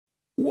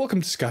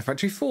Welcome to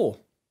SkyFactory 4.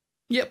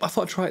 Yep, I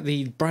thought I'd try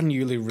the brand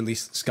newly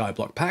released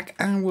Skyblock pack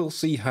and we'll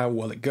see how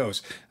well it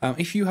goes.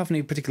 If you have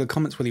any particular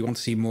comments, whether you want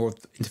to see more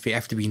of the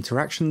FTB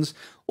interactions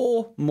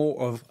or more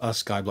of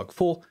Skyblock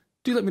 4,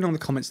 do let me know in the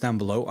comments down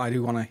below. I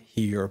do want to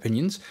hear your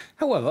opinions.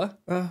 However,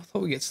 I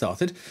thought we'd get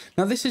started.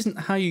 Now, this isn't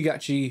how you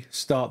actually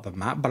start the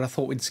map, but I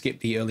thought we'd skip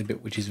the early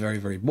bit, which is very,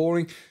 very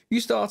boring. You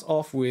start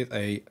off with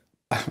a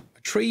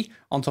tree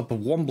on top of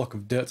one block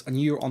of dirt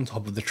and you're on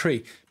top of the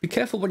tree. Be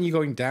careful when you're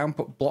going down,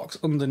 put blocks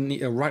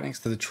underneath, right next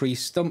to the tree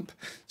stump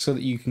so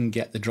that you can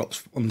get the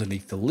drops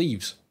underneath the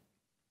leaves.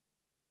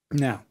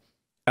 Now,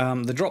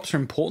 the drops are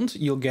important.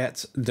 You'll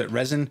get dirt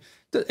resin,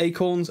 dirt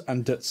acorns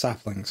and dirt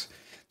saplings.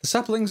 The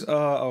saplings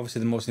are obviously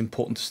the most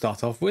important to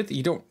start off with.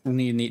 You don't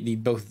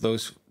need both of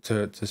those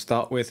to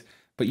start with,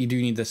 but you do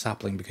need the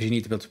sapling because you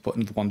need to be able to put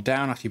another one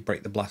down after you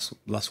break the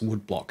last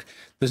wood block.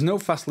 There's no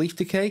fast leaf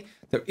decay.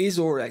 There is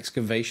ore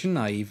excavation,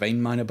 i.e.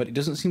 vein miner, but it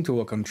doesn't seem to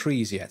work on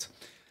trees yet.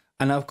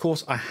 And of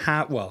course I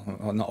have, well,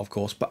 not of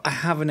course, but I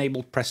have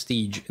enabled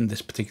prestige in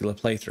this particular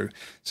playthrough.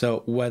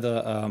 So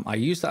whether I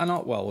use that or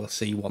not, well, we'll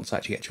see once I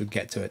actually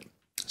get to it.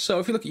 So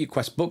if you look at your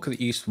quest book that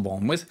you used to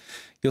one with,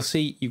 you'll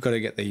see you've got to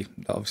get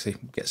obviously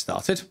get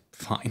started,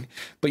 fine.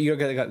 But you've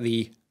got to get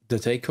the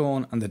dirt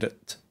acorn and the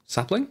dirt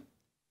sapling.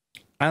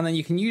 And then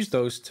you can use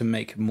those to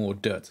make more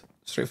dirt.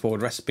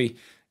 Straightforward recipe.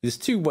 There's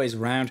two ways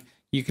around.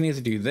 You can either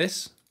do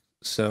this.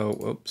 So,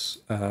 oops,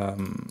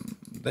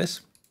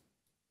 this.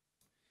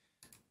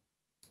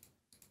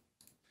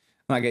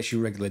 And that gets you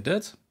regular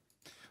dirt.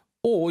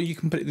 Or you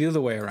can put it the other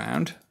way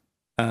around.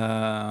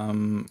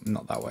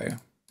 Not that way.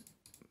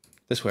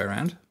 This way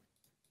around.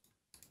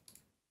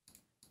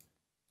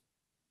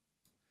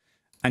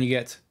 And you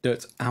get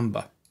dirt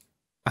amber.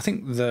 I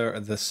think they're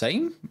the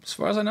same, as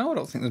far as I know. I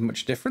don't think there's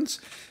much difference.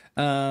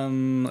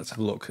 Let's have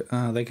a look.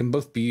 They can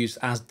both be used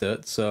as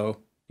dirt, so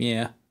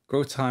yeah.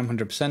 Grow time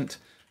 100%,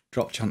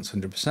 drop chance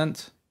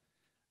 100%.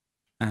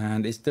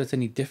 And is dirt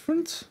any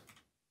different?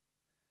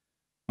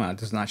 Well, it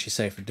doesn't actually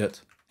say for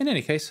dirt. In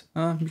any case,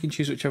 you can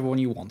choose whichever one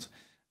you want.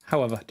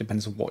 However, it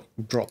depends on what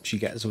drops you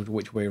get, as to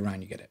which way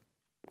around you get it.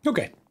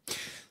 Okay.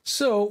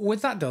 So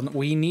with that done,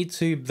 we need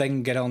to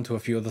then get on to a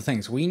few other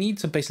things. We need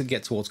to basically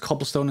get towards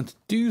cobblestone, and to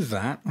do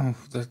that,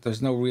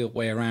 there's no real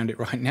way around it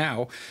right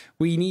now.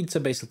 We need to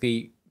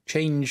basically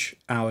change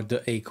our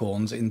dirt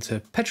acorns into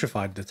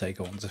petrified dirt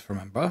acorns, if you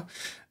remember.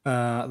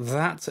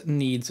 That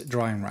needs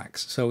drying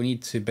racks. So we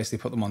need to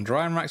basically put them on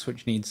drying racks,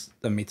 which needs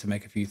me to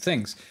make a few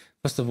things.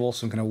 First of all,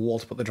 some kind of wall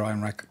to put the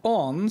drying rack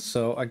on.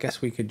 So I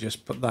guess we could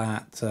just put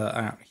that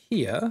out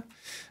here.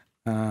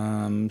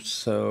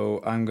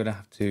 So I'm going to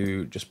have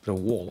to just put a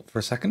wall up for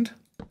a second.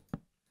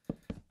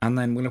 And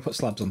then we're going to put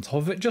slabs on top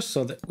of it, just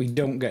so that we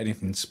don't get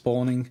anything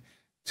spawning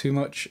too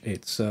much.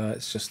 It's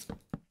just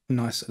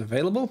nice and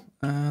available.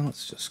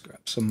 Let's just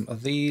grab some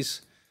of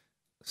these.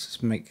 Let's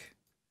just make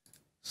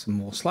some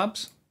more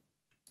slabs.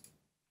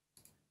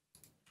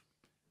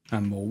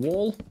 And more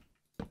wall.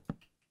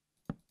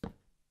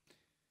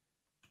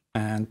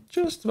 And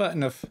just about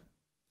enough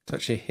to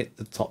actually hit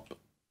the top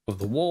of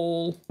the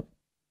wall.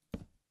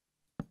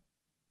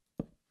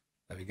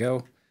 There we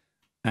go.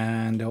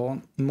 And I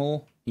want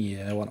more.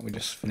 Yeah, why don't we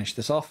just finish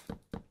this off?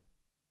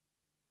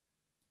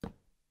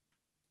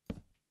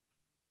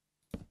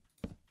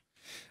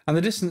 And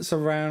the distance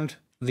around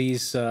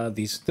these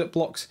dirt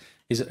blocks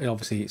is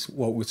obviously it's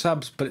with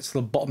slabs, but it's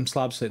the bottom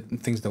slabs so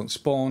things don't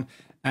spawn.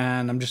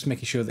 And I'm just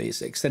making sure that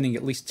it's extending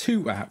at least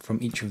 2 out from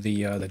each of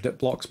the dirt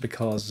blocks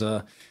because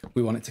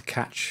we want it to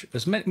catch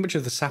as much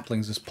of the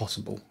saplings as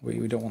possible.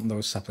 We don't want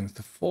those saplings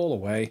to fall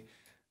away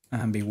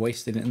and be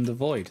wasted in the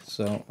void.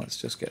 So let's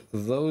just get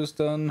those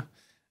done.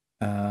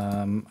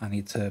 I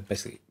need to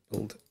basically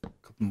build a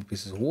couple more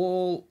pieces of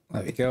wall.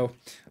 There we go.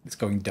 It's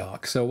going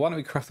dark. So why don't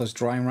we craft those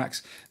drying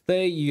racks?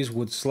 They use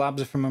wood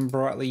slabs, if I remember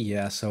rightly.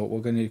 Yeah, so we're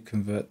going to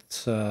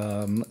convert,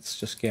 let's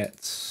just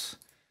get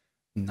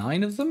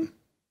 9 of them.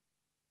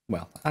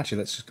 Well, actually,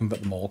 let's just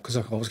convert them all because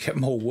I can always get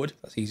more wood.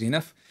 That's easy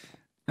enough.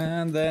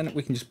 And then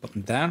we can just put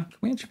them down. Can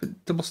we actually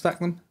double stack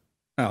them?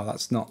 Oh,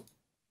 that's not...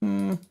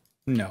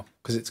 no,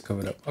 because it's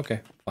covered up.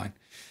 Okay, fine.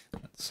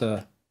 Let's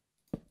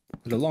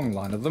put a long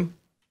line of them.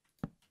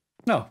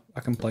 No, I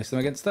can place them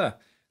against there.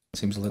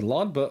 Seems a little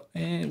odd, but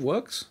it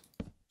works.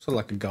 Sort of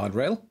like a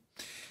guardrail.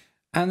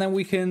 And then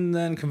we can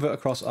then convert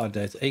across our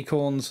dirt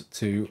acorns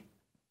to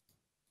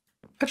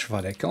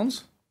petrified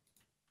acorns.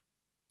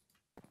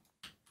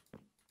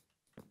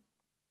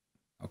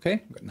 Okay,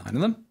 I've got 9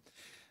 of them.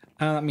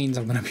 And that means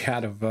I'm going to be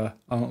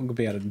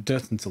out of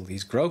dirt until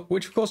these grow,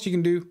 which of course you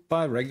can do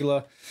by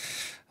regular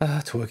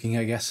twerking,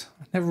 I guess.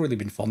 I've never really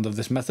been fond of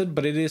this method,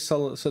 but it is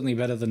certainly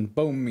better than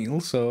bone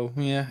meal, so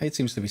yeah, it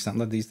seems to be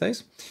standard these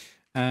days.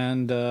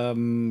 And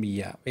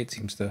yeah, it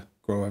seems to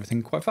grow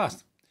everything quite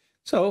fast.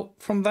 So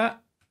from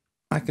that,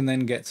 I can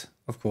then get,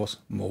 of course,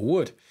 more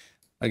wood.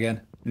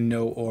 Again,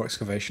 no ore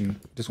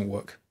excavation doesn't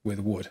work with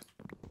wood.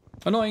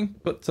 Annoying,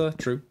 but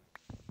true.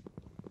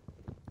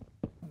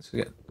 Let's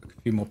get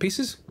a few more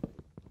pieces.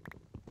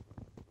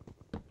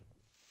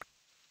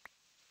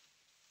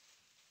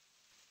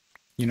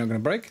 You're not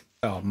going to break?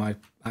 Oh, my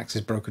axe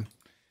is broken.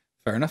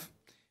 Fair enough.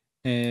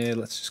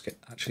 Let's just get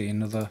actually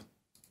another...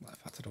 Well, in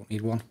fact, I don't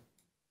need one.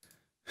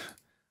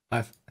 I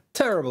have a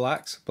terrible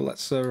axe, but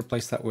let's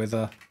replace that with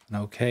an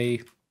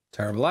okay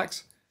terrible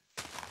axe.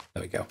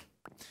 There we go.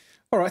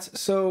 All right,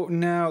 so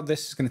now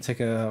this is going to take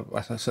a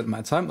certain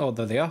amount of time. Oh,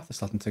 there they are. They're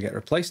starting to get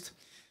replaced.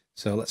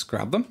 So let's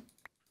grab them.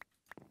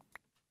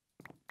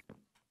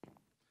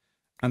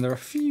 And there are a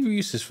few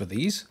uses for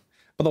these.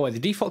 By the way, the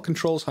default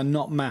controls are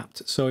not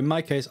mapped. So in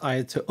my case, I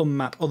had to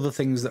unmap other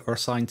things that are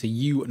assigned to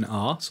U and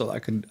R so that I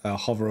can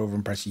hover over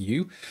and press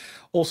U.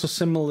 Also,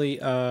 similarly,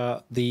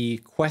 the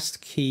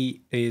quest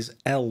key is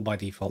L by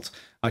default.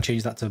 I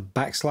changed that to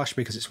 /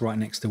 because it's right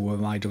next to where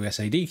my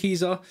WSAD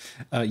keys are.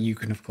 You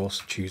can, of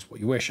course, choose what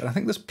you wish. And I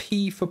think there's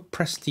P for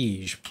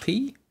prestige.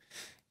 P?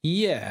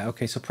 Yeah,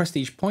 okay, so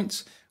prestige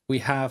points. We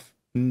have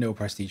no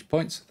prestige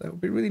points. That would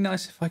be really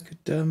nice if I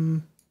could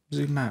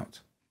zoom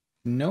out.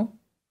 No?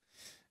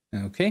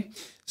 Okay,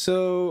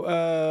 so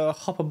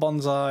Hopper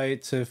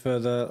Bonsai to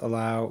further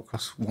allow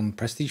across 1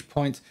 prestige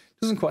point.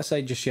 Doesn't quite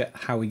say just yet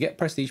how we get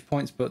prestige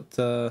points, but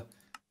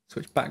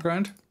switch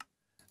background.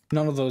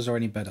 None of those are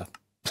any better.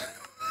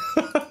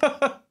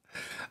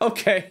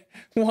 Okay,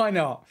 why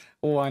not?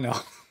 Why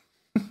not?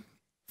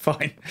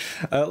 Fine.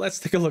 Let's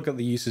take a look at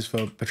the uses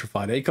for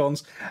petrified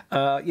acorns.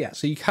 Yeah,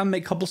 so you can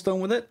make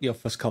cobblestone with it, your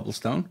first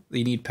cobblestone.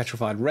 You need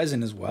petrified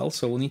resin as well,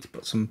 so we'll need to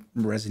put some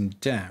resin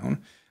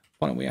down.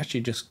 Why don't we actually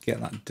just get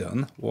that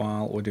done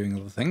while we're doing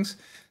other things?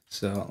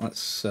 So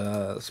let's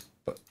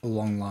put a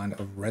long line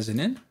of resin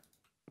in.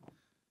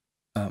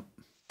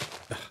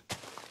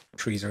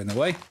 Trees are in the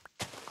way.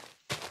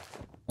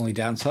 Only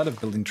downside of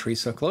building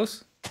trees so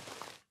close.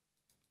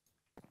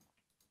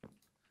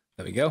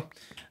 There we go.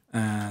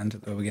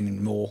 And we're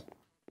getting more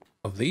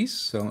of these.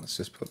 So let's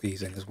just put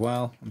these in as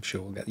well. I'm sure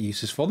we'll get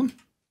uses for them.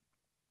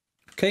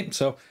 Okay,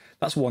 so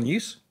that's one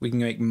use. We can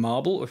make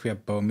marble if we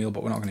have bone meal,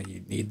 but we're not going to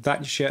need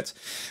that just yet.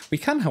 We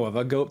can,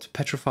 however, go up to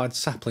petrified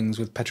saplings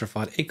with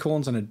petrified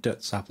acorns and a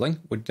dirt sapling.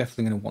 We're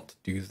definitely going to want to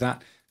do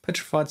that.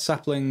 Petrified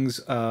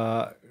saplings,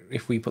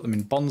 if we put them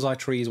in bonsai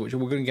trees, which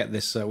we're going to get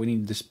this, we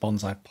need this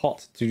bonsai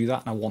pot to do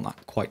that, and I want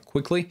that quite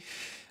quickly.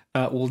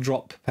 We'll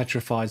drop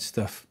petrified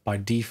stuff by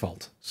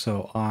default.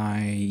 So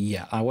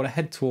I want to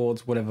head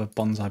towards whatever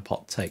bonsai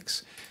pot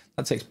takes.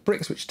 That takes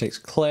bricks, which takes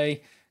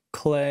clay.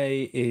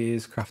 Clay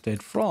is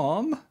crafted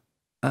from...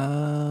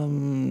 no,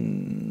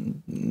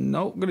 I'm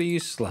going to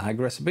use slag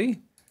recipe.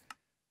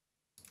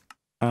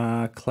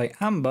 Clay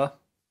amber,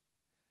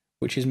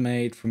 which is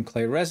made from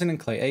clay resin and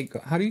clay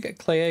acorn. How do you get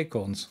clay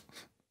acorns?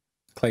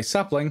 Clay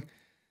sapling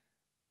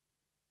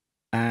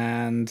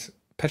and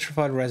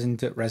petrified resin,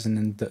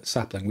 and dirt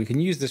sapling. We can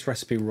use this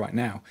recipe right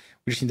now.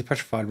 We just need the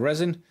petrified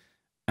resin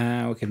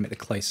and we can make the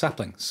clay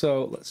sapling.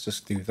 So let's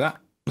just do that.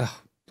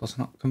 Oh, that's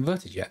not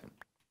converted yet.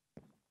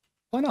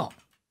 Why not?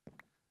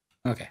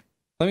 Okay.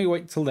 Let me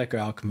wait till they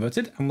are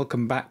converted and we'll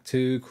come back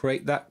to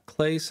create that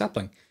clay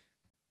sapling.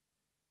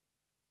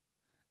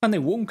 And they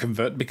won't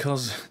convert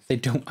because they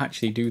don't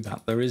actually do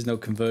that. There is no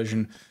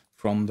conversion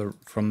from the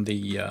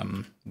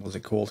what's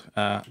it called?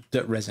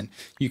 Dirt resin.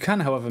 You can,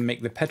 however,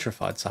 make the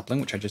petrified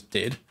sapling, which I just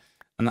did,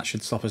 and that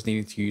should stop us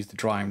needing to use the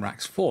drying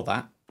racks for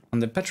that.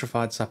 And the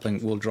petrified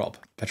sapling will drop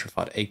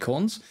petrified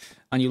acorns,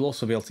 and you'll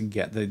also be able to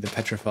get the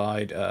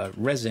petrified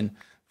resin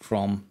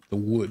from the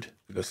wood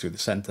that goes through the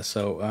center.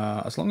 So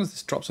as long as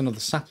this drops another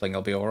sapling,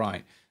 I'll be all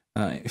right.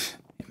 It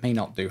may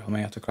not do. I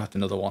may have to craft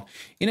another one.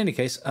 In any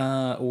case,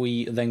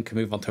 we then can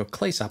move on to a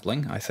clay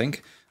sapling, I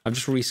think. I've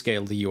just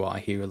rescaled the UI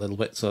here a little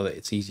bit so that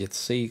it's easier to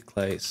see.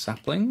 Clay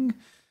sapling.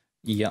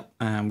 Yep,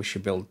 and we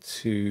should build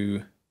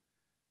 2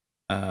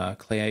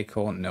 clay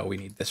acorn. No, we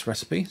need this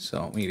recipe,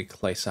 so we need a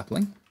clay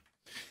sapling.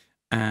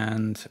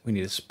 And we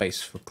need a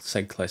space for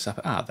said clay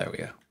sapling. Ah, there we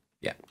go.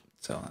 Yeah,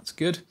 so that's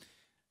good.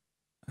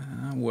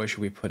 Where should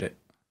we put it?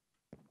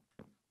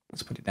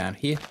 Let's put it down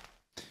here.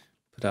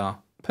 Put our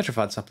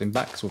petrified sapling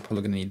back, because we're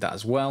probably going to need that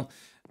as well.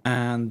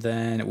 And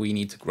then we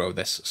need to grow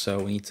this. So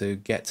we need to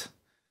get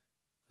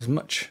as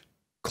much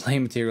clay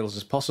materials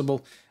as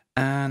possible.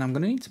 And I'm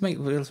going to need to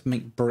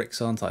make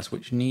bricks, aren't I?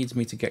 Which needs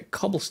me to get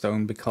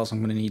cobblestone because I'm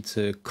going to need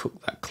to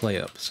cook that clay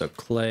up. So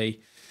clay,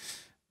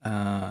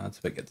 to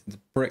get into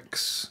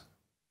bricks,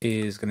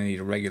 is going to need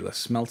a regular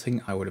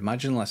smelting, I would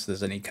imagine, unless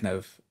there's any kind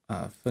of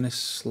furnace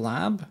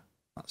slab.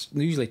 That's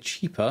usually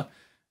cheaper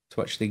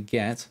to actually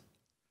get.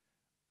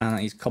 And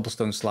these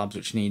cobblestone slabs,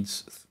 which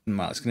needs,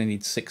 well, it's going to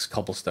need 6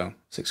 cobblestone.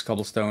 6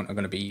 cobblestone are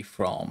going to be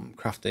from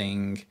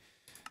crafting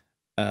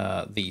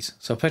these.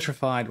 So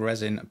petrified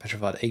resin and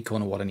petrified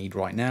acorn are what I need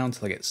right now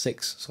until I get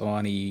 6. So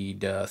I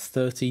need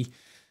 30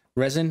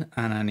 resin,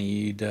 and I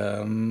need, yeah,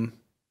 I'm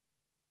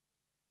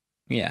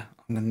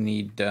going to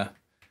need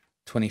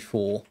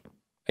 24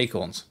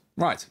 acorns.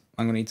 Right,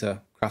 I'm going to need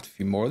to craft a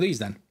few more of these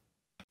then.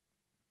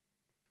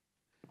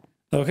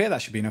 Okay,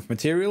 that should be enough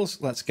materials.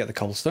 Let's get the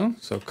cobblestone.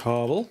 So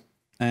cobble,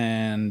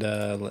 and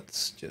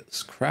let's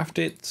just craft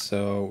it.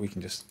 So we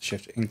can just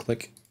shift and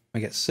click. I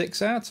get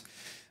 6 out.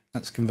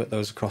 Let's convert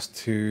those across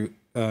to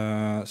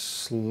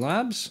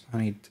slabs. I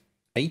need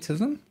 8 of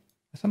them,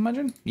 let's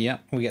imagine. Yeah,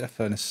 we get a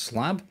furnace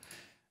slab.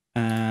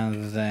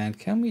 And then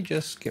can we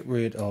just get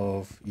rid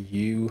of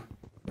you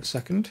for a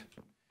second?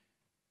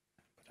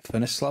 Put a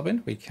furnace slab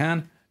in. We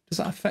can. Does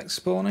that affect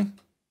spawning?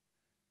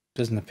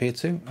 Doesn't appear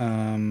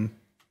to.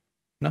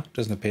 No,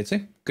 doesn't appear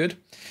to. Good.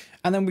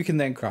 And then we can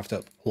then craft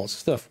up lots of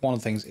stuff. One of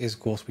the things is, of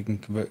course, we can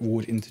convert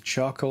wood into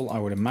charcoal, I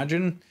would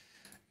imagine.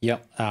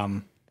 Yep.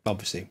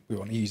 Obviously, we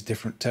want to use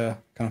different kind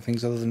of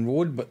things other than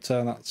wood, but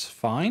that's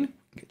fine.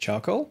 Get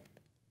charcoal.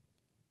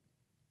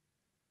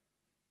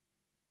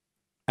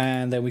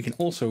 And then we can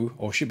also,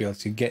 or should be able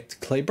to get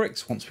clay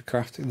bricks once we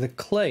craft the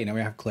clay. Now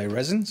we have clay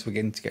resin, so we're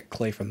getting to get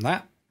clay from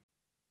that.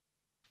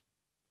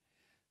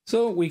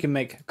 So we can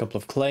make a couple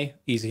of clay,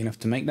 easy enough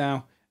to make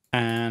now.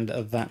 And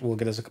that will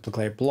get us a couple of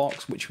clay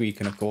blocks, which we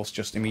can, of course,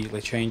 just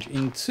immediately change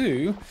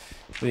into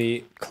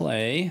the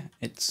clay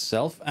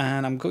itself.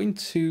 And I'm going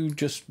to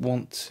just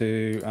want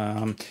to...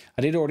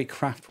 I did already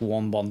craft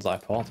one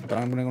bonsai pot, but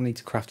I'm going to need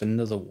to craft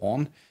another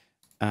one.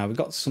 We've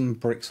got some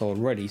bricks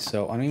already,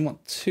 so I only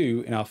want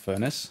 2 in our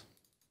furnace.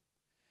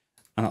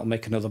 And that'll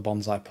make another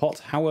bonsai pot.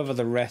 However,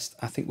 the rest,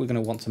 I think we're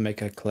going to want to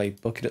make a clay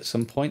bucket at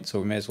some point, so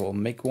we may as well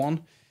make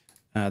one.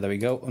 There we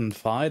go,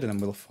 unfired, and then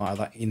we'll fire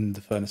that in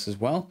the furnace as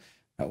well.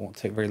 That won't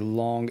take very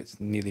long. It's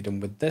nearly done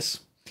with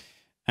this.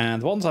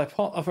 And the bonsai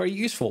pot are very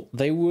useful.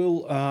 They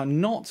will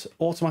not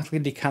automatically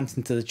decant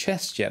into the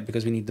chest yet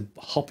because we need the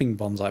hopping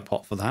bonsai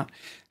pot for that.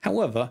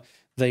 However,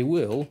 they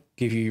will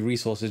give you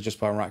resources just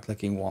by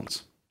right-clicking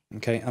once.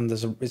 Okay, and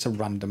it's a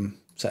random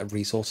set of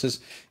resources.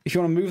 If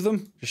you want to move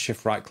them, just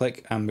shift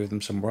right-click and move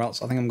them somewhere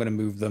else. I think I'm going to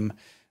move them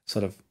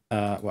sort of,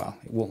 well,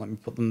 it won't let me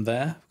put them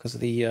there because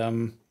of the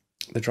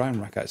drying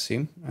rack, I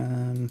assume.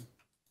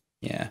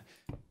 Yeah.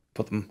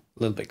 Put them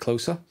a little bit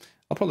closer.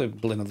 I'll probably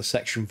build another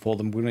section for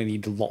them. We're going to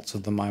need lots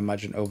of them, I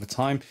imagine, over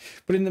time.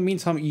 But in the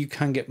meantime, you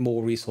can get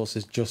more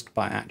resources just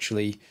by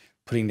actually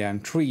putting down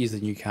trees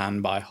than you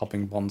can by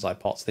hopping bonsai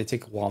pots. They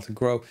take a while to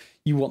grow.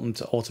 You want them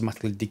to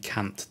automatically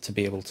decant to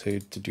be able to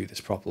do this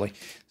properly.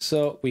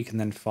 So we can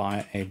then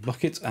fire a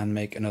bucket and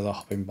make another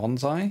hopping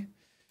bonsai.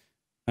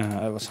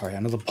 Sorry,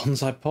 another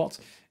bonsai pot.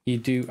 You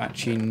do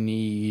actually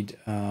need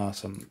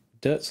some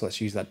dirt, so let's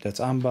use that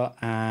dirt amber.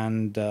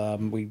 And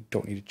we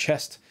don't need a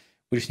chest.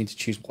 We just need to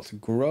choose what to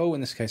grow.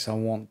 In this case, I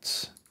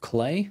want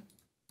clay.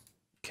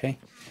 Okay,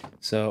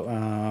 so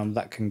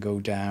that can go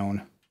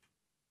down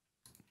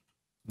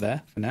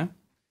there for now.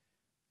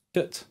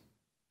 Dirt,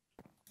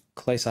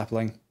 clay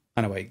sapling,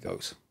 and away it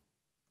goes.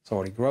 It's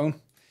already grown.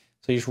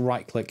 So you just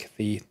right-click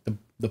the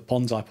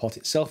bonsai pot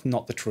itself,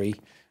 not the tree,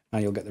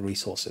 and you'll get the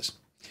resources.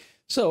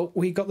 So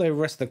we got the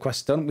rest of the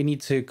quest done. We need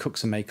to cook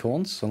some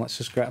acorns. So let's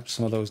just grab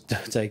some of those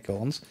dirt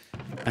acorns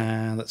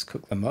and let's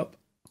cook them up.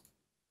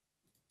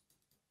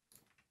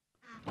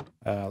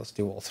 Let's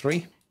do all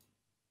 3.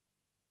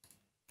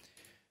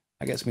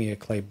 That gets me a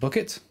clay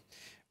bucket,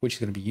 which is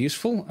going to be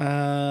useful.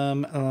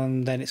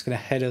 And then it's going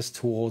to head us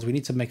towards, we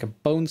need to make a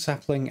bone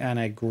sapling and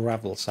a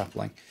gravel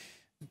sapling.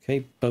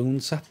 Okay, bone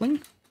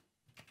sapling.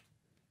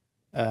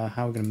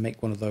 How are we going to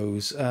make one of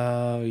those?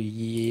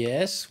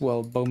 Yes,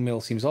 well, bone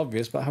meal seems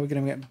obvious, but how are we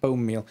going to get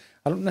bone meal?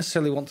 I don't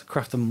necessarily want to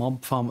craft a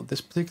mob farm at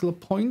this particular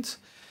point,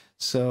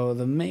 so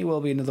there may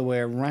well be another way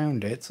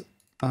around it.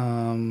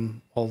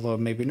 Although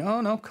maybe,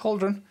 no,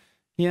 cauldron.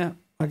 Yeah,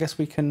 I guess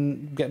we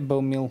can get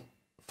bone meal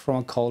from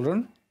a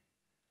cauldron.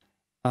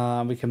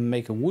 We can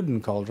make a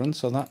wooden cauldron,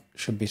 so that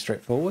should be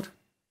straightforward.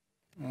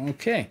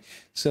 Okay,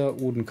 so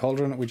wooden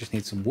cauldron, we just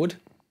need some wood.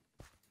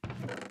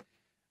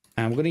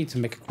 And we're going to need to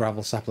make a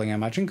gravel sapling, I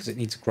imagine, because it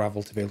needs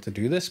gravel to be able to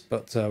do this,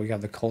 but we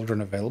have the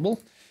cauldron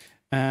available.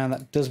 And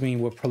that does mean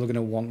we're probably going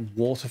to want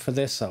water for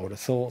this, I would have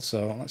thought,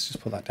 so let's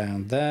just put that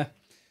down there.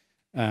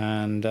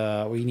 And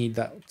we need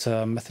that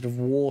method of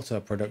water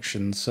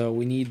production, so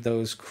we need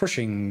those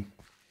crushing,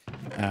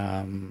 what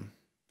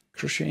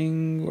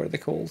are they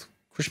called?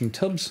 Crushing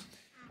tubs,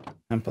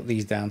 and put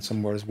these down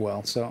somewhere as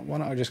well. So why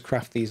don't I just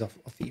craft these off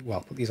the,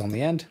 well, put these on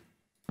the end.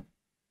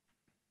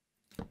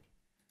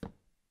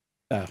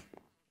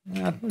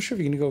 I'm not sure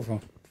if you can go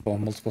for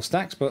multiple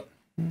stacks, but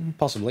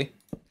possibly.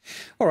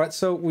 All right,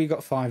 so we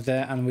got 5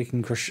 there, and we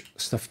can crush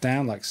stuff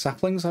down like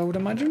saplings, I would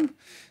imagine.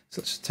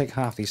 So let's just take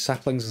half these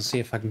saplings and see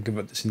if I can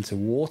convert this into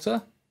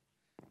water.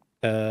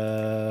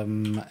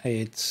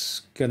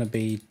 It's going to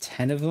be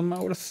 10 of them, I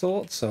would have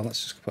thought. So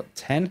let's just put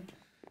 10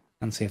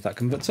 and see if that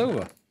converts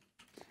over.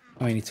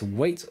 I may need to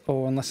wait,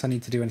 or unless I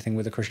need to do anything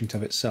with the crushing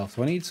tub itself.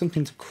 Do I need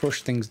something to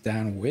crush things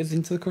down with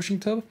into the crushing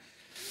tub?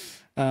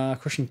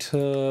 Crushing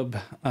tub,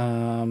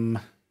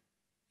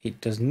 it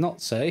does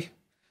not say.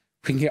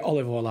 We can get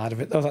olive oil out of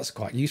it, though. That's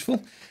quite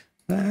useful.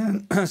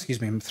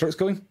 Excuse me, my throat's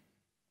going.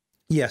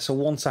 Yeah, so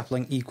 1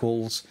 sapling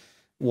equals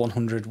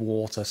 100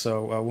 water,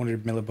 so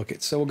 100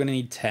 millibuckets. So we're going to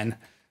need 10.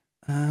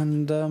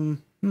 And,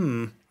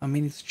 I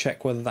may need to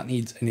check whether that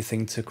needs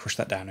anything to crush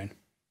that down in.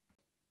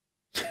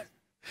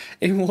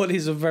 In what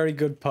is a very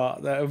good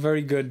part, a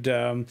very good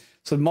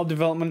so mob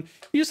development,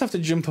 you just have to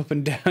jump up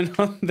and down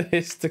on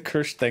this to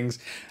crush things.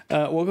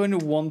 We're going to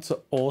want to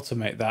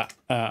automate that,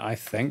 I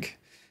think.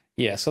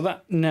 Yeah, so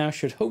that now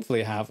should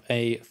hopefully have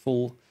a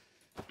full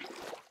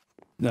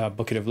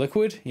bucket of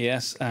liquid.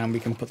 Yes, and we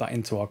can put that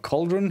into our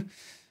cauldron.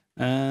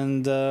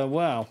 And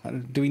wow,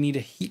 do we need a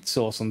heat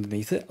source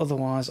underneath it?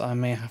 Otherwise, I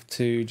may have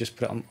to just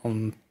put it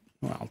on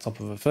top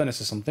of a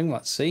furnace or something.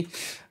 Let's see.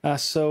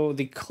 So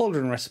the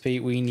cauldron recipe,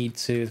 we need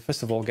to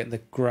first of all get the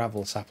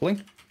gravel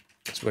sapling.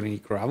 So we're going to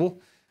need gravel.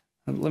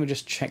 And let me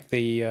just check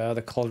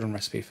the cauldron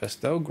recipe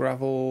first, though.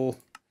 Gravel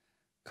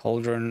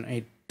cauldron.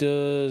 It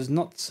does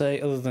not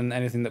say other than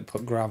anything that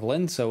put gravel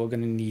in, so we're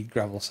going to need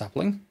gravel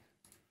sapling.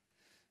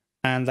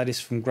 And that is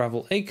from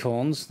gravel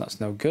acorns. That's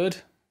no good.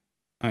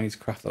 I need to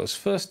craft those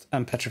first,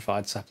 and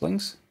petrified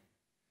saplings.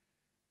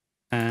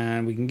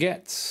 And we can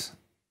get...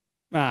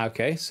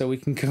 okay, so we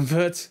can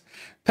convert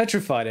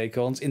petrified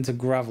acorns into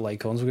gravel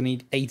acorns. We're going to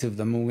need 8 of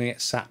them, and we're going to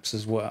get saps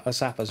as well, a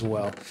sap as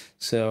well.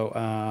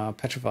 So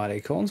petrified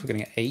acorns, we're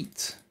going to get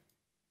 8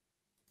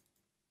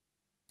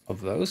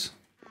 of those.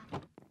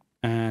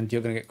 And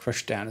you're going to get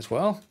crushed down as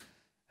well.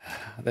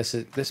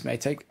 This may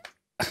take...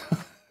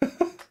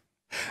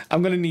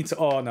 I'm going to need to...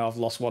 Oh, no, I've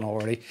lost one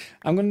already.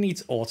 I'm going to need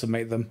to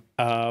automate them.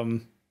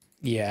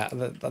 Yeah,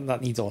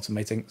 that needs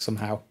automating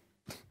somehow.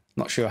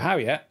 Not sure how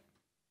yet.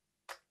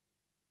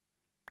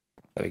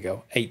 There we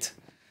go. 8.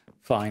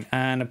 Fine.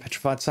 And a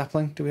petrified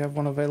sapling. Do we have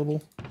one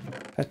available?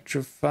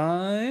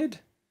 Petrified.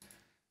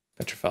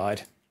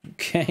 Petrified.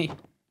 Okay.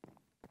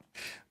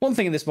 One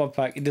thing in this mod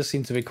pack, it does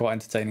seem to be quite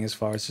entertaining as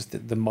far as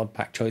just the mod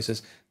pack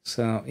choices.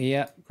 So,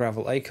 yeah,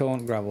 gravel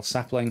acorn, gravel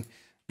sapling.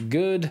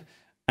 Good.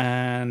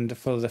 And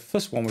for the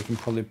first one, we can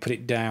probably put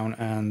it down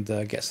and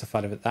get stuff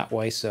out of it that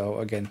way. So,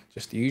 again,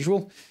 just the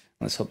usual.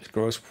 Let's hope it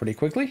grows pretty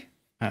quickly.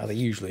 They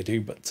usually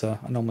do, but I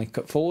normally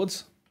cut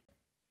forwards.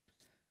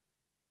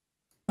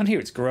 And here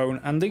it's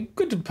grown. And the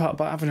good part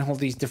about having all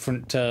these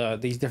different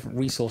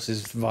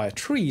resources via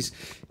trees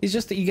is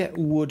just that you get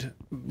wood,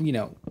 you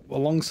know,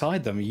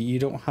 alongside them. You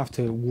don't have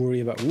to worry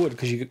about wood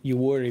because you're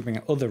worrying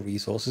about other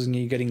resources and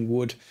you're getting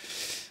wood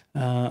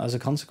as a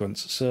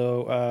consequence.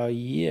 So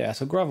yeah,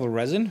 so gravel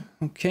resin,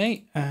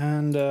 okay,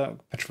 and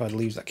petrified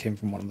leaves that came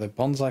from one of the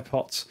bonsai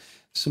pots.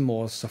 Some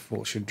more stuff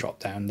should drop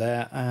down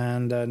there,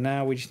 and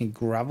now we just need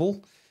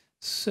gravel.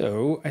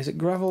 So is it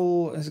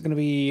gravel? Is it going to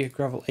be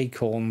gravel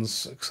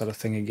acorns sort of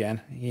thing again?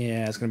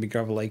 Yeah, it's going to be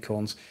gravel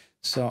acorns.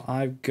 So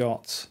I've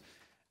got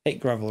 8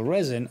 gravel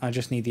resin. I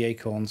just need the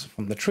acorns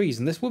from the trees,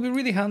 and this will be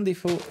really handy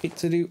for it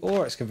to do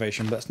ore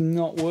excavation, but it's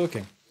not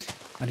working.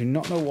 I do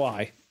not know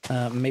why.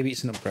 Maybe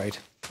it's an upgrade.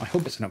 I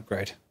hope it's an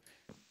upgrade.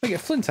 We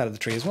get flint out of the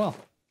tree as well.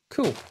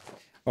 Cool.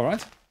 All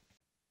right.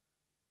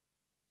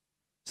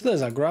 So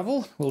there's our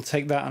gravel. We'll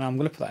take that and I'm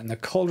going to put that in the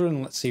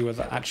cauldron. Let's see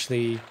whether that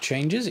actually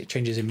changes. It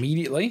changes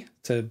immediately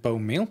to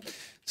bone meal.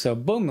 So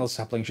bone meal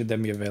sapling should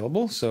then be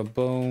available. So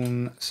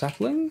bone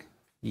sapling.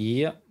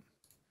 Yep.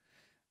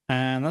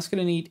 And that's going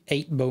to need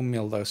 8 bone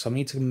meal though. So I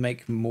need to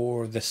make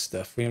more of this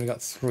stuff. We only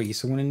got 3.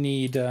 So I'm going to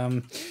need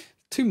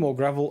 2 more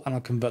gravel and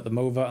I'll convert them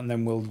over and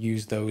then we'll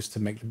use those to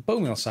make the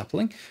bone meal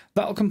sapling.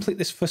 That'll complete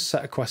this first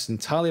set of quests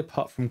entirely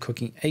apart from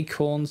cooking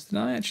acorns. Did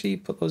I actually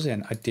put those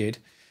in? I did.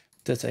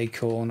 Dirt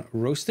acorn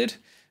roasted.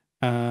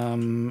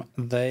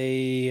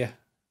 They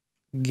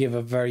give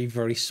a very,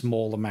 very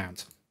small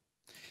amount.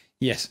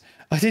 Yes,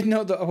 I did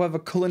note that, however,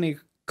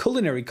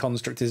 culinary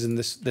construct is in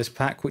this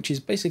pack, which is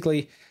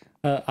basically,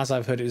 as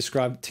I've heard it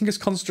described, Tinker's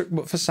Construct,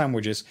 but for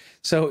sandwiches.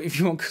 So if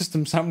you want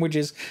custom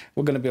sandwiches,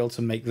 we're going to be able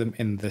to make them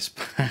in this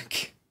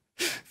pack.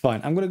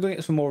 Fine, I'm going to go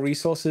get some more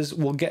resources.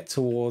 We'll get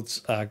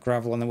towards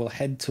gravel and then we'll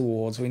head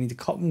towards, we need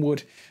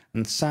cottonwood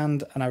and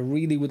sand, and I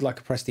really would like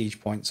a prestige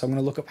point. So I'm going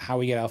to look up how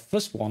we get our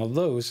first one of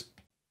those.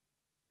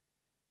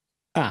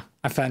 I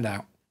found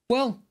out.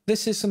 Well,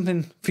 this is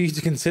something for you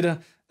to consider.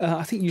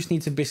 I think you just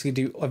need to basically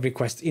do every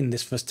quest in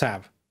this first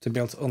tab to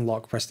be able to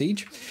unlock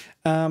prestige.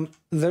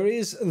 There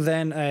is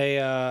then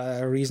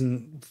a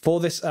reason for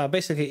this.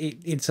 Basically,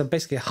 it's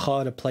basically a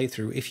harder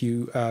playthrough if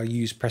you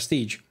use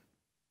prestige,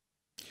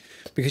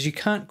 because you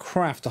can't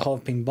craft a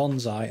hopping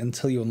bonsai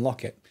until you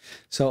unlock it.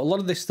 So a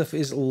lot of this stuff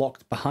is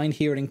locked behind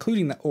here, and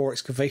including that ore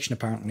excavation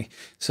apparently.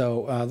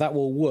 So that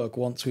will work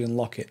once we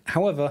unlock it.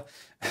 However,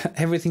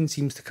 everything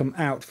seems to come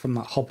out from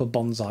that hopper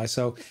bonsai,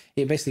 so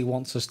it basically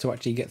wants us to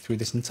actually get through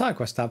this entire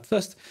quest tab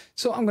first.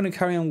 So I'm going to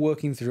carry on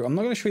working through. I'm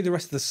not going to show you the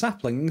rest of the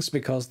saplings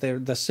because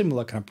they're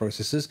similar kind of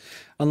processes,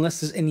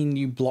 unless there's any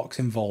new blocks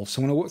involved.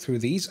 So I'm going to work through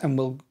these, and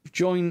we'll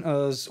join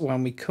us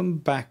when we come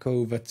back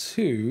over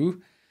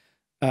to...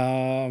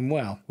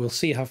 well, we'll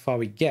see how far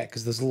we get,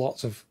 because there's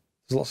lots of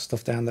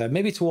stuff down there.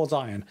 Maybe towards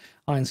iron.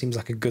 Iron seems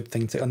like a good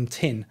thing to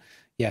untin.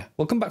 Yeah,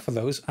 we'll come back for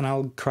those, and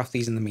I'll craft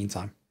these in the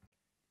meantime.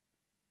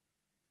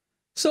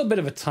 So a bit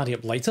of a tidy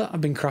up later.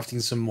 I've been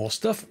crafting some more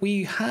stuff.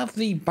 We have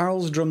the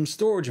barrels, drum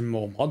storage and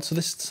more mod, so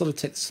this sort of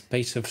takes the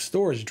space of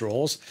storage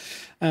drawers.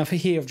 For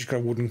here, I've just got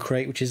a wooden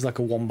crate, which is like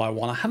a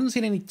 1x1. I haven't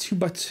seen any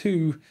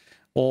 2x2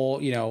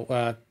 or, you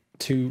know,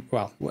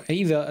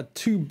 either a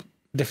 2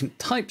 different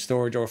type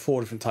storage or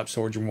 4 different type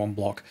storage in one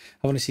block.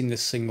 I've only seen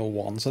this single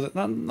one, so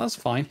that's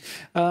fine.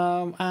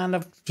 And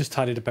I've just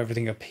tidied up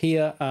everything up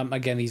here.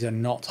 Again, these are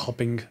not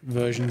hopping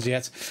versions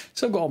yet.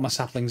 So I've got all my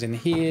saplings in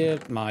here,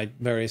 my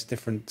various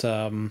different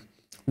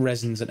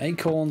resins and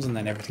acorns, and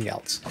then everything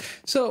else.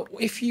 So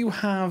if you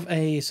have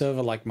a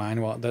server like mine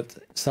that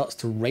starts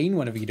to rain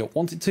whenever you don't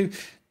want it to,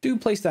 do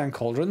place down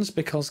cauldrons,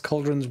 because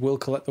cauldrons will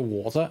collect the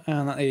water,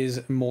 and that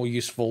is more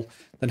useful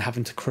than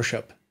having to crush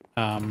up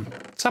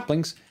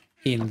saplings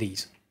in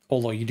these.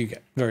 Although you do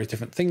get various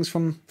different things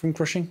from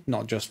crushing,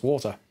 not just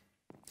water.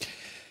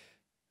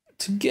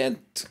 To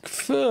get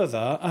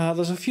further,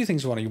 there's a few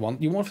things you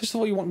want. First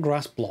of all, you want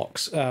grass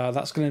blocks.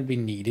 That's going to be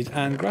needed,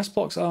 and grass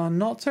blocks are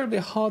not terribly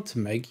hard to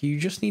make. You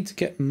just need to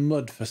get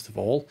mud first of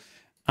all,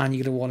 and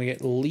you're going to want to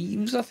get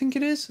leaves, I think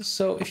it is.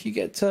 So if you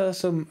get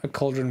a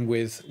cauldron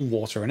with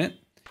water in it,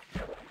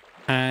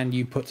 and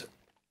you put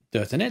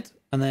dirt in it,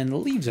 and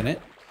then leaves in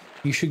it,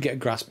 you should get a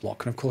grass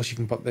block. And of course, you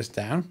can put this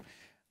down.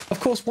 Of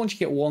course, once you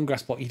get one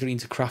grass block, you don't need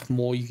to craft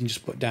more. You can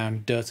just put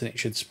down dirt and it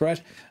should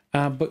spread.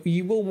 But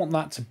you will want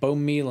that to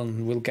bone meal,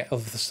 and we'll get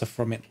other stuff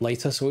from it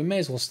later. So we may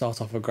as well start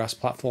off a grass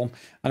platform.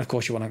 And of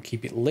course, you want to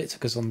keep it lit,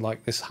 because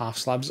unlike this half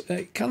slabs,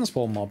 it can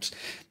spawn mobs.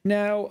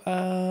 Now,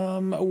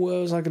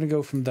 where was I going to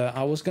go from there?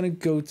 I was going to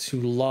go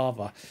to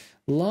lava.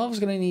 Lava's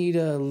going to need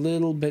a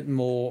little bit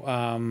more,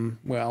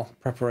 well,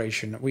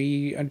 preparation.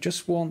 We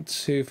just want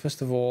to,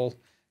 first of all,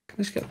 can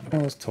we just get one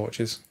of those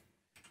torches?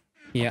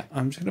 Yeah,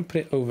 I'm just going to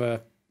put it over,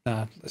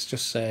 let's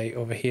just say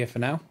over here for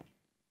now.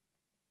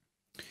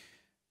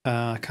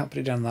 I can't put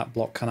it down that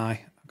block, can I?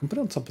 I can put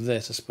it on top of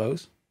this, I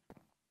suppose.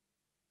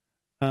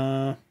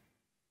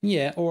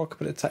 Yeah, or I could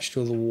put it attached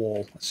to the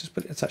wall. Let's just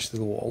put it attached to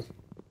the wall.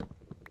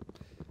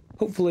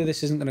 Hopefully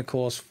this isn't going to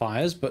cause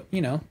fires, but,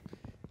 you know,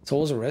 it's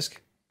always a risk.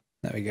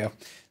 There we go.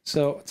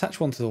 So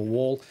attach one to the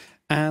wall,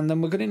 and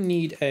then we're going to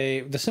need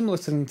the similar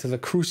thing to the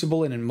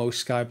crucible in most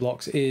sky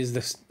blocks is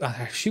this.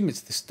 I assume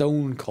it's the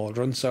stone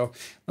cauldron. So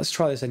let's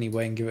try this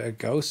anyway and give it a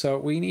go. So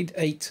we need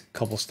 8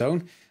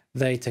 cobblestone.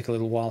 They take a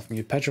little while from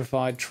your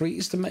petrified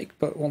trees to make,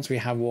 but once we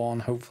have one,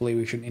 hopefully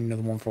we shouldn't need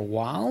another one for a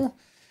while.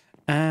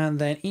 And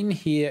then in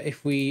here,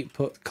 if we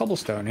put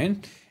cobblestone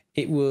in,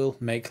 it will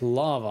make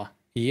lava.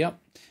 Yep,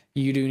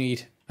 you do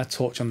need a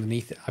torch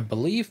underneath it, I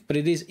believe, but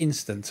it is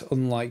instant,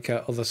 unlike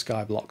other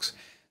sky blocks.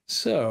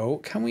 So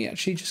can we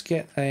actually just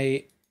get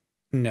a...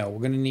 No, we're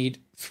going to need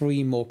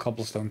 3 more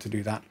cobblestone to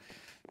do that.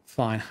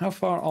 Fine. How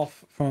far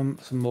off from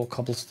some more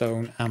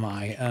cobblestone am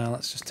I?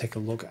 Let's just take a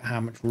look at how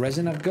much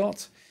resin I've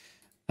got.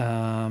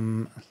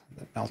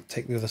 I'll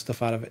take the other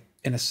stuff out of it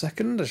in a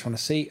second. I just want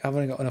to see. I've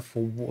only got enough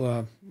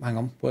for... hang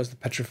on, where's the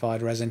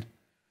petrified resin?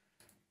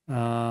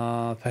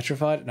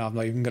 Petrified? No, I've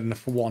not even got enough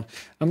for 1.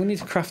 I'm going to need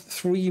to craft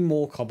 3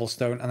 more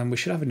cobblestone, and then we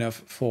should have enough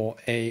for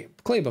a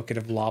clay bucket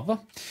of lava.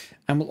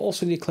 And we'll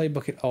also need a clay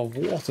bucket of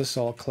water,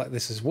 so I'll collect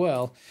this as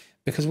well,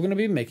 because we're going to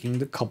be making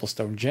the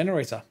cobblestone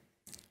generator.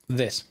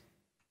 This.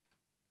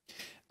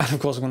 And of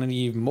course, I'm going to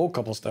need even more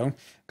cobblestone,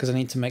 because I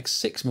need to make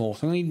 6 more.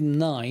 So I need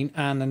 9,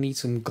 and I need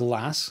some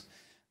glass.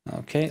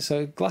 Okay,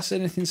 so glass,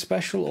 anything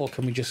special, or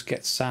can we just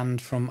get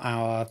sand from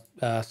our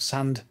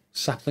sand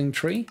sapling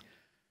tree?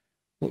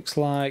 Looks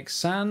like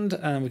sand,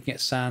 and we can get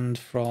sand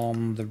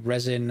from the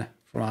resin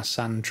from our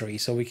sand tree,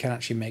 so we can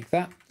actually make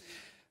that.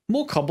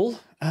 More cobble,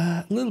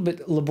 a little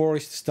bit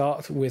laborious to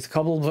start with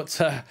cobble,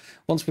 but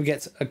once we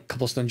get a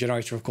cobblestone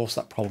generator, of course,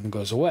 that problem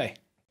goes away.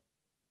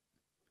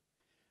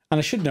 And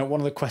I should note,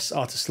 one of the quests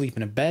are to sleep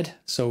in a bed,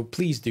 so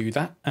please do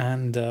that,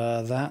 and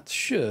that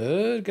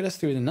should get us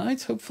through the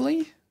night,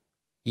 hopefully.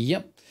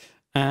 Yep,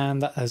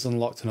 and that has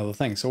unlocked another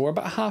thing. So we're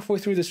about halfway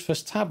through this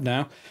first tab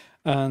now.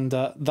 And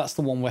that's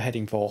the one we're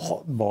heading for,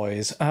 hot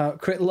boys.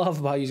 Create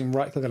lava by using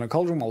right-click on a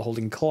cauldron while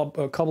holding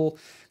cobble.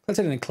 Collect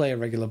it in a clay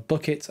regular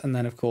bucket, and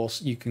then, of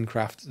course, you can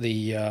craft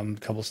the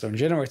cobblestone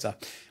generator,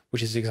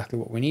 which is exactly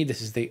what we need.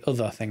 This is the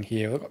other thing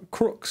here. I've got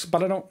crooks,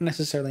 but I don't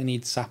necessarily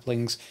need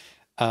saplings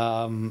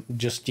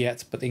just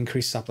yet, but the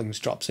increased saplings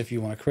drops if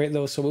you want to create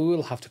those, so we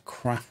will have to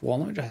craft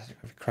one. Let me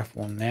just craft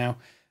one now.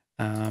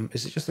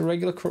 Is it just a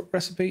regular crook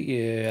recipe?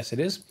 Yes, it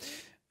is.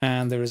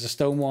 And there is a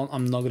stone one.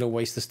 I'm not going to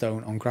waste the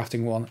stone on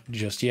crafting one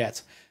just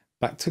yet.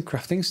 Back to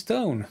crafting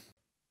stone.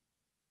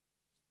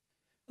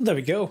 There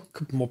we go. A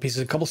couple more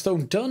pieces of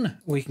cobblestone done.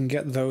 We can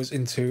get those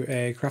into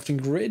a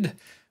crafting grid.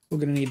 We're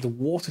going to need the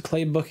water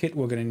clay bucket.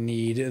 We're going to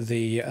need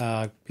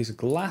the piece of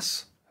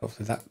glass.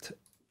 Hopefully that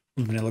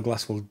vanilla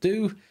glass will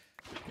do.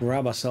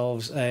 Grab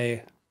ourselves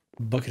a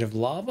bucket of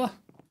lava.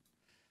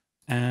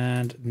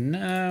 And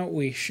now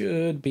we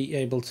should be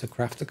able to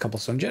craft a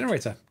cobblestone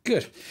generator.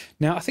 Good.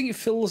 Now I think it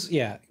fills,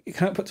 yeah, it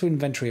can put to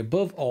inventory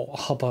above or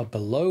hopper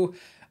below.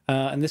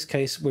 In this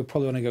case, we're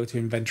probably going to go to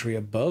inventory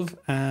above,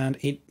 and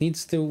it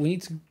needs to, we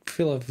need to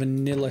fill a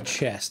vanilla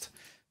chest.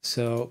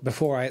 So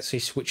before I actually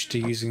switch to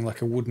using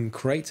like a wooden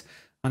crate,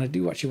 and I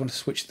do actually want to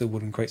switch to the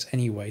wooden crates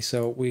anyway,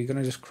 so we're going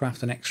to just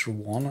craft an extra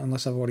one,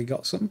 unless I've already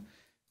got some.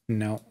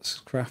 No, let's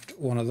craft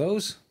one of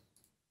those.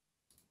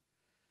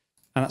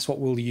 And that's what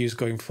we'll use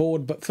going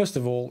forward. But first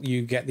of all,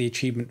 you get the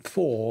achievement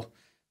for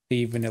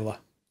the vanilla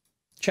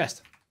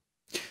chest.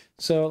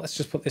 So let's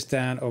just put this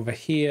down over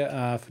here.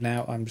 For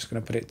now, I'm just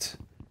going to put it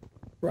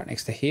right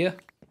next to here.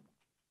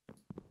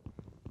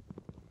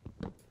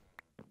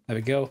 There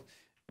we go.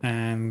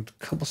 And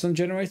cobblestone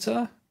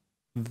generator,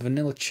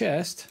 vanilla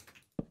chest.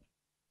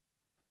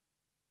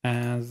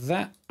 And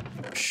that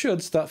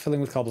should start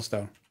filling with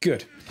cobblestone.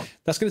 Good.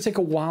 That's going to take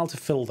a while to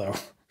fill, though.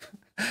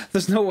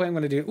 There's no way I'm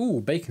going to do... Ooh,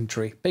 bacon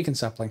tree. Bacon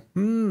sapling.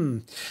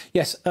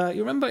 Yes, you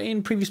remember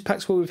in previous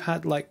packs where we've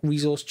had, like,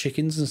 resource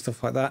chickens and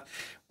stuff like that?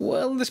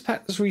 Well, this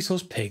pack has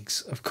resource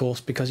pigs, of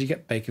course, because you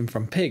get bacon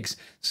from pigs.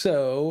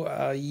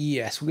 So,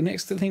 yes, the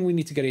next thing we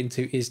need to get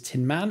into is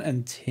Tin Man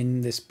and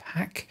tin this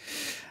pack.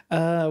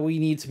 We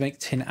need to make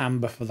tin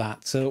amber for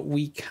that. So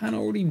we can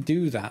already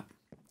do that.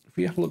 If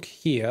we have a look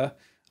here...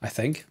 I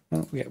think.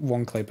 Well, we get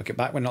one clay bucket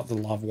back. We're not the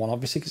lava one,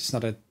 obviously, because it's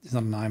not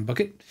an iron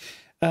bucket.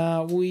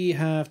 We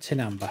have tin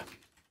amber.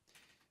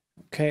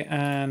 Okay,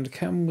 and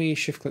can we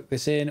shift click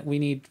this in? We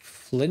need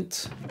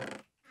flint.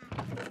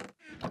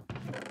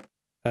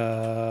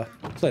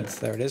 Flint,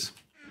 there it is.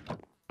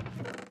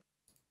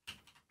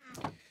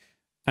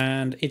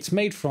 And it's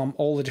made from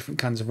all the different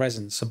kinds of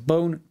resins. So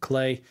bone,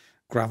 clay,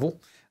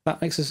 gravel.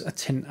 That makes us a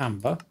tin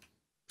amber.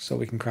 So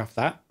we can craft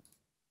that.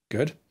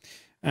 Good.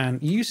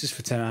 And uses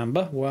for tin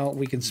amber, well,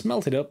 we can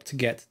smelt it up to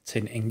get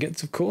tin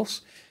ingots, of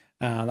course.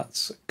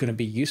 That's going to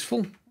be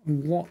useful.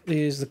 What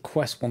is the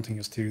quest wanting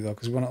us to do, though?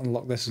 Because we want to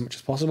unlock this as much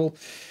as possible.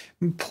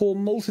 Pour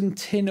molten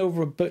tin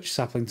over a birch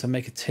sapling to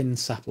make a tin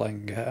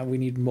sapling. We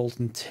need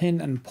molten tin,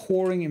 and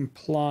pouring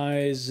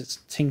implies it's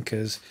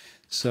tinkers.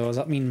 So does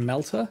that mean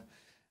melter?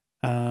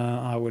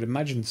 I would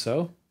imagine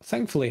so.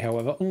 Thankfully,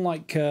 however,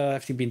 unlike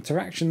FTB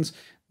interactions,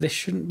 this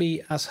shouldn't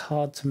be as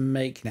hard to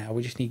make now.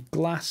 We just need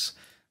glass.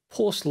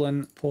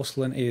 Porcelain.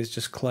 Porcelain is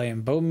just clay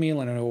and bone meal,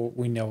 and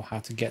we know how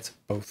to get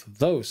both of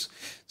those.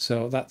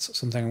 So that's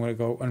something I'm going to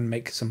go and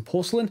make some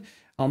porcelain.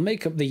 I'll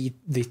make up the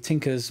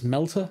Tinker's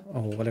melter,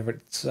 or whatever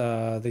it's,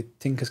 the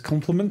Tinker's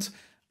complement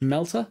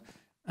melter,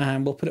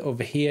 and we'll put it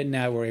over here.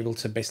 Now we're able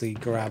to basically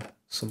grab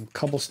some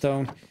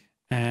cobblestone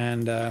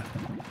and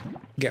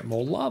get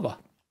more lava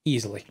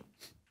easily.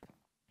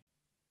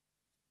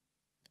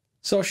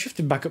 So I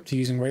shifted back up to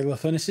using regular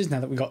furnaces now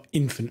that we've got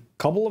infinite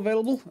cobble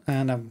available,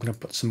 and I'm going to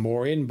put some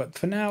more in, but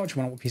for now I just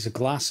want a piece of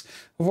glass.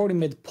 I've already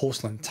made the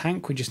porcelain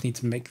tank, we just need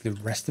to make the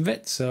rest of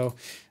it. So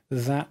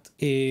that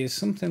is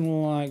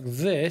something like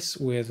this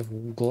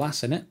with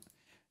glass in it.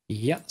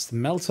 Yeah, that's the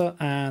melter,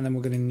 and then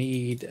we're going to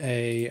need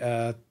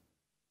a,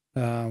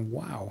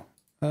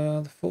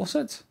 the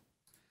faucet.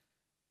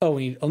 Oh,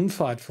 we need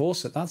unfired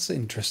faucet. That's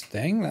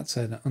interesting. That's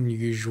an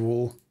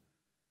unusual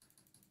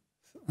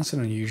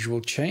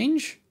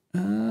change.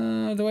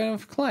 Do I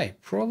have clay?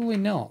 Probably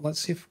not.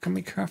 Let's see if can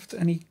we craft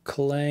any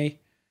clay.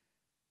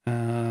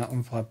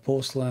 Unfired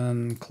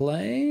porcelain,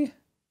 clay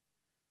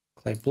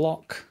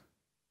block.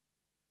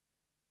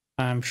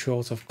 I'm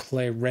short of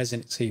clay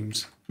resin, it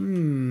seems.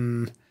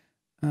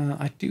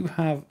 I do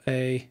have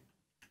a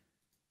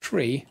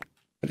tree,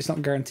 but it's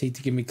not guaranteed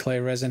to give me clay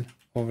resin,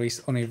 or at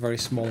least only a very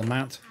small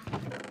amount.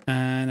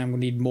 And I'm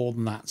going to need more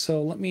than that.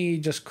 So let me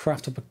just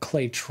craft up a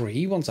clay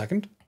tree. 1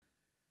 second.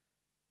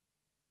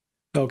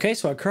 Okay,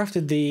 so I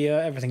crafted the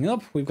everything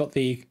up. We've got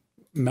the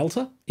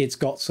melter. It's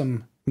got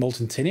some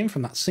molten tin in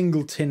from that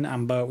single tin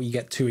amber. We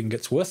get 2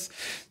 ingots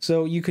worth.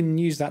 So you can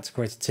use that to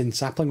create a tin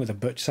sapling with a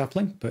birch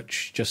sapling.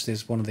 Birch just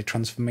is one of the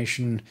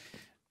transformation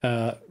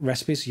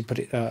recipes. You put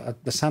it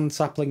the sand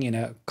sapling in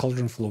a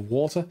cauldron full of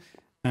water.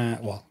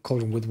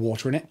 Cauldron with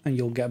water in it, and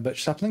you'll get a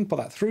birch sapling. Put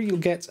that through, you'll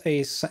get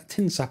a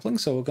tin sapling.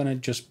 So we're going to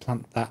just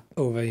plant that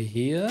over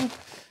here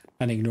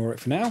and ignore it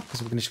for now,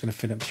 because we're just going to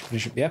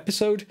finish up the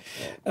episode.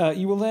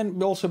 You will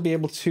then also be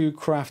able to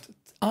craft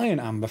iron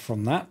amber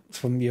from that,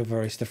 from your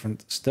various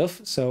different stuff.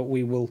 So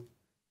we will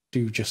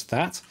do just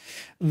that.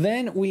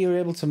 Then we are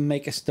able to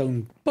make a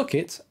stone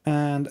bucket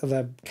and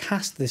then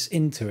cast this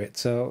into it.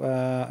 So,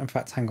 in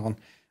fact, hang on.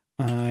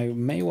 I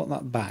may want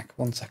that back.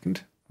 1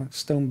 second.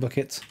 Stone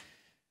bucket.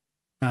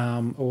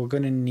 We're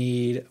going to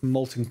need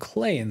molten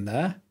clay in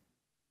there.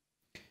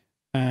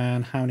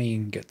 And how many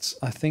ingots?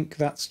 I think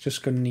that's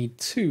just going to need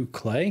 2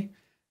 clay.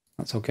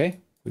 That's okay.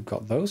 We've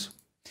got those.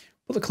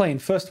 Put the clay in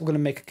first. We're going to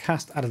make a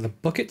cast out of the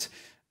bucket.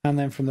 And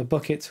then from the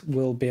bucket,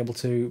 we'll be able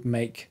to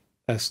make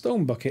a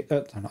stone bucket.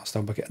 Not a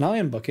stone bucket, an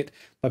iron bucket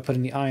by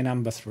putting the iron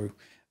amber through.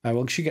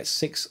 We should get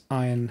 6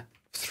 iron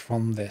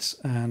from this.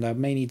 And I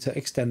may need to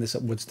extend this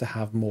upwards to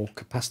have more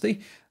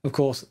capacity. Of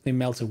course, the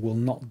melter will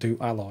not do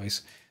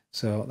alloys.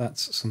 So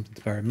that's something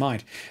to bear in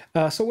mind.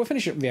 So we'll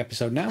finish up the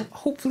episode now.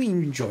 Hopefully you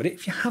enjoyed it.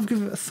 If you have,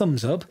 give it a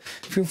thumbs up.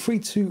 Feel free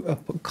to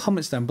put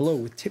comments down below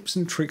with tips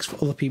and tricks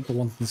for other people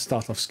wanting to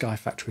start off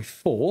SkyFactory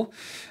 4.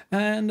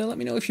 And let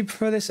me know if you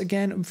prefer this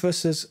again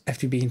versus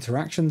FTB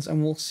interactions,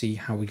 and we'll see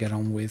how we get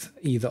on with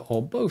either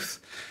or both.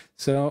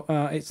 So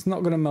it's not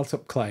going to melt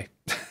up clay.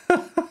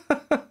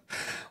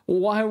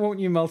 Why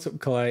won't you melt up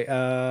clay?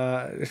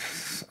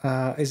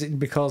 Is it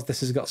because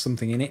this has got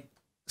something in it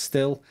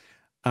still?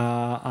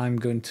 I'm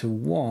going to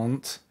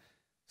want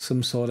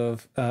some sort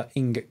of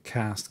ingot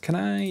cast. Can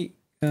I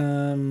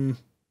Can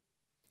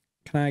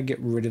I get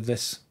rid of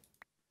this?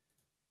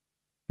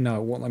 No,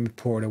 it won't let me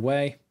pour it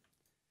away.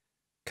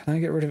 Can I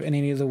get rid of it in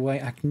any other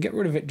way? I can get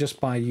rid of it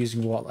just by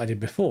using what I did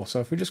before. So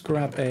if we just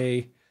grab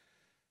a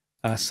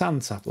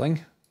sand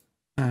sapling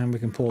and we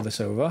can pour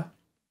this over.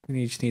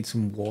 We just need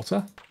some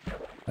water.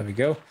 There we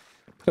go.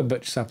 Put a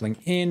birch sapling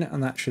in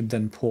and that should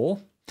then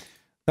pour.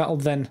 That'll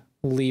then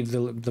leave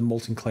the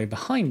molten clay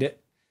behind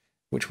it,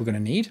 which we're going to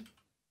need.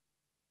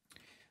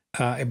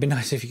 It'd be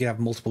nice if you could have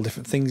multiple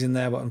different things in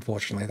there, but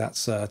unfortunately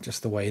that's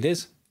just the way it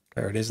is.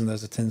 There it is, and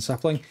there's a tin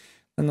sapling.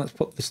 And let's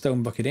put the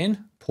stone bucket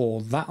in,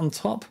 pour that on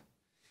top,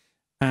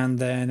 and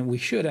then we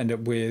should end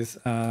up with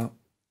iron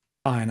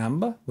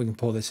amber. We can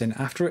pour this in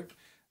after it.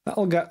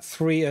 That'll get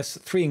three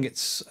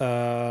ingots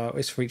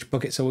is for each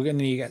bucket, so we're going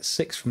to need to get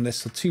 6 from this,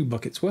 so 2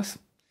 buckets worth.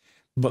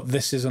 But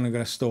this is only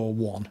going to store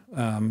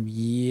 1.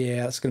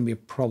 Yeah, that's going to be a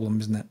problem,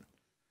 isn't it?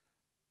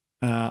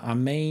 I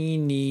may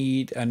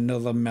need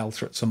another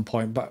melter at some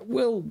point, but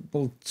we'll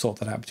sort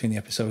that out between the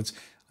episodes.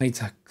 I need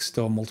to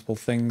store multiple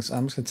things.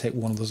 I'm just going to take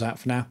one of those out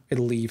for now.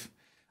 It'll leave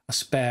a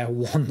spare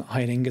 1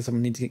 iron ingot I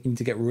need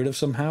to get rid of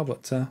somehow,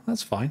 but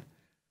that's fine.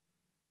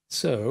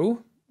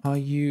 So, are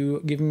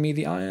you giving me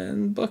the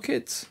iron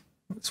bucket?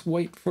 Let's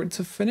wait for it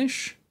to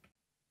finish.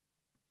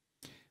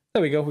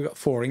 There we go, we've got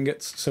 4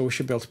 ingots, so we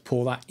should be able to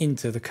pour that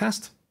into the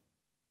cast.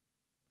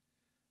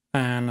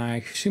 And I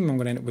assume I'm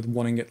going to end up with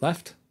 1 ingot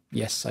left.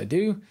 Yes, I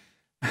do.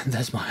 And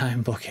there's my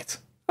iron bucket.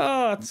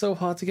 Ah, it's so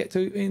hard to get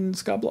to in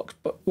Skyblocks,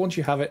 but once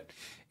you have it,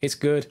 it's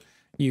good.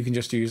 You can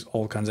just use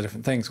all kinds of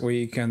different things.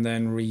 We can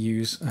then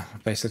reuse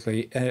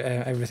basically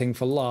everything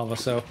for lava,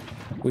 so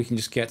we can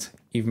just get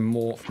even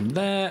more from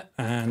there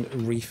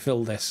and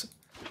refill this.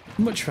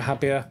 Much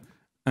happier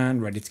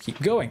and ready to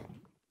keep going.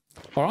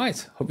 All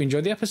right, hope you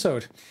enjoyed the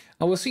episode.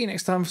 I will see you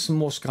next time for some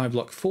more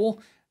Skyblock 4,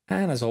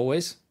 and as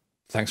always,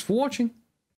 thanks for watching.